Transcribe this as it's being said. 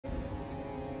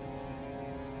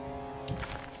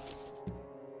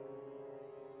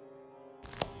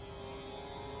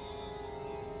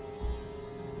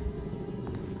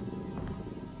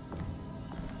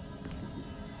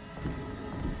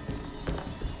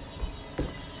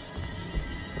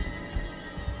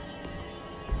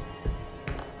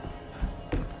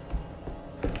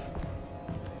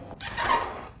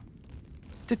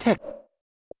Detective.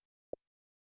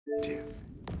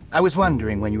 I was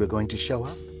wondering when you were going to show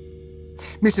up.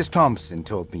 Mrs. Thompson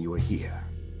told me you were here.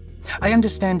 I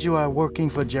understand you are working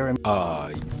for Jeremy.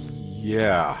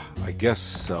 Yeah, I guess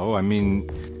so. I mean,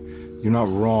 you're not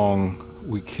wrong.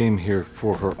 We came here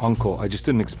for her uncle. I just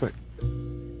didn't expect...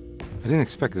 I didn't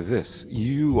expect this.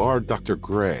 You are Dr.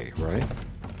 Gray, right?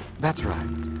 That's right.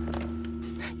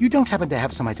 You don't happen to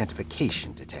have some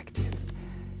identification, Detective.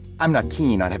 I'm not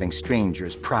keen on having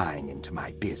strangers prying into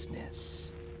my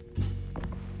business.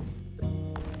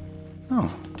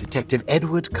 Oh, Detective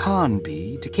Edward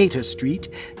Carnby, Decatur Street,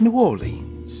 New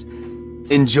Orleans.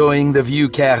 Enjoying the Vieux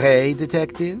Carré,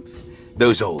 Detective?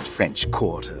 Those old French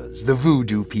quarters, the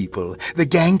voodoo people, the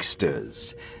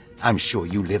gangsters. I'm sure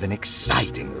you live an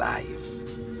exciting life.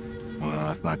 Well,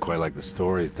 that's not quite like the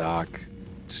stories, Doc.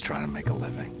 Just trying to make a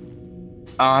living.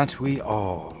 Aren't we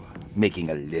all making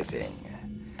a living?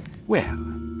 Well,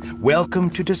 welcome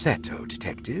to Derceto,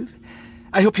 Detective.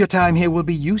 I hope your time here will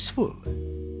be useful.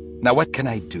 Now, what can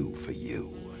I do for you?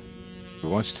 Why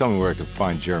don't you tell me where I can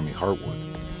find Jeremy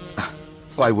Hartwood?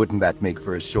 Why wouldn't that make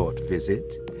for a short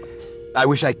visit? I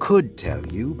wish I could tell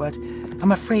you, but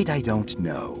I'm afraid I don't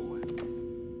know.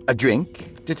 A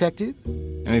drink, Detective?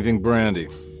 Anything brandy.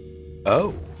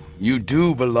 Oh, you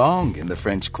do belong in the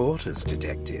French quarters,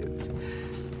 Detective.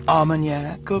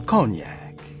 Armagnac or cognac?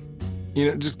 You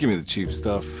know, just give me the cheap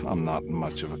stuff. I'm not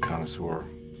much of a connoisseur.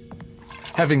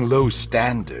 Having low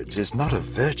standards is not a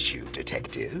virtue,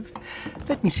 Detective.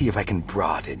 Let me see if I can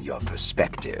broaden your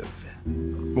perspective.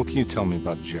 What can you tell me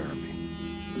about Jeremy?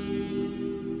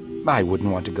 I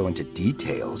wouldn't want to go into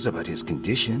details about his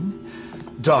condition.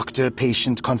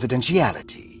 Doctor-patient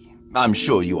confidentiality. I'm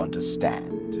sure you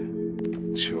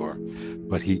understand. Sure,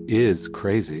 but he is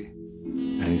crazy,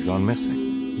 and he's gone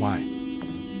missing. Why?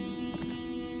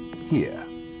 Here,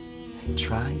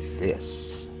 try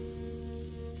this.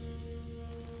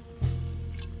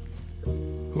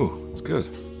 Ooh, it's good.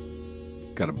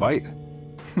 Got a bite?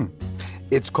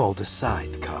 It's called a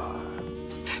sidecar.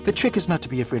 The trick is not to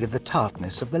be afraid of the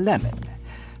tartness of the lemon.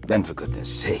 Then, for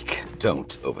goodness sake,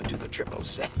 don't overdo the triple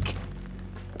sec.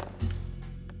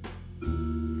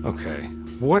 Okay,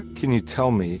 what can you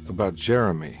tell me about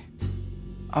Jeremy?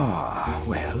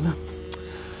 Well,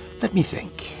 let me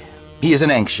think. He is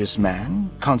an anxious man,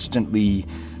 constantly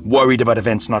worried about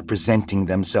events not presenting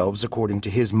themselves according to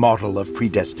his model of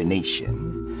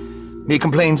predestination. He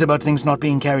complains about things not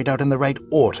being carried out in the right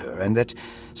order, and that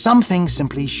some things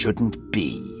simply shouldn't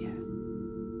be.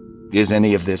 Is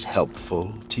any of this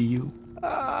helpful to you?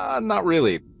 Not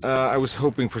really. I was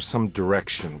hoping for some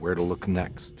direction where to look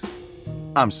next.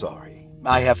 I'm sorry.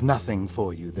 I have nothing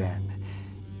for you then.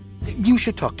 You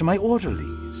should talk to my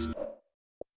orderlies.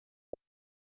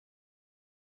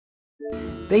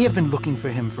 They have been looking for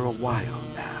him for a while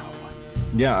now.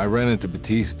 Yeah, I ran into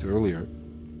Batiste earlier.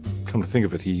 Come to think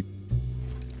of it, he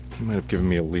might have given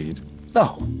me a lead.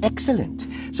 Oh, excellent.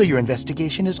 So your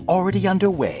investigation is already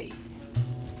underway.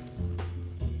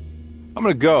 I'm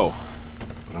gonna go,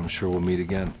 but I'm sure we'll meet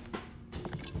again.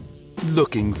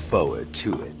 Looking forward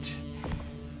to it.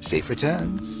 Safe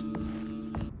returns.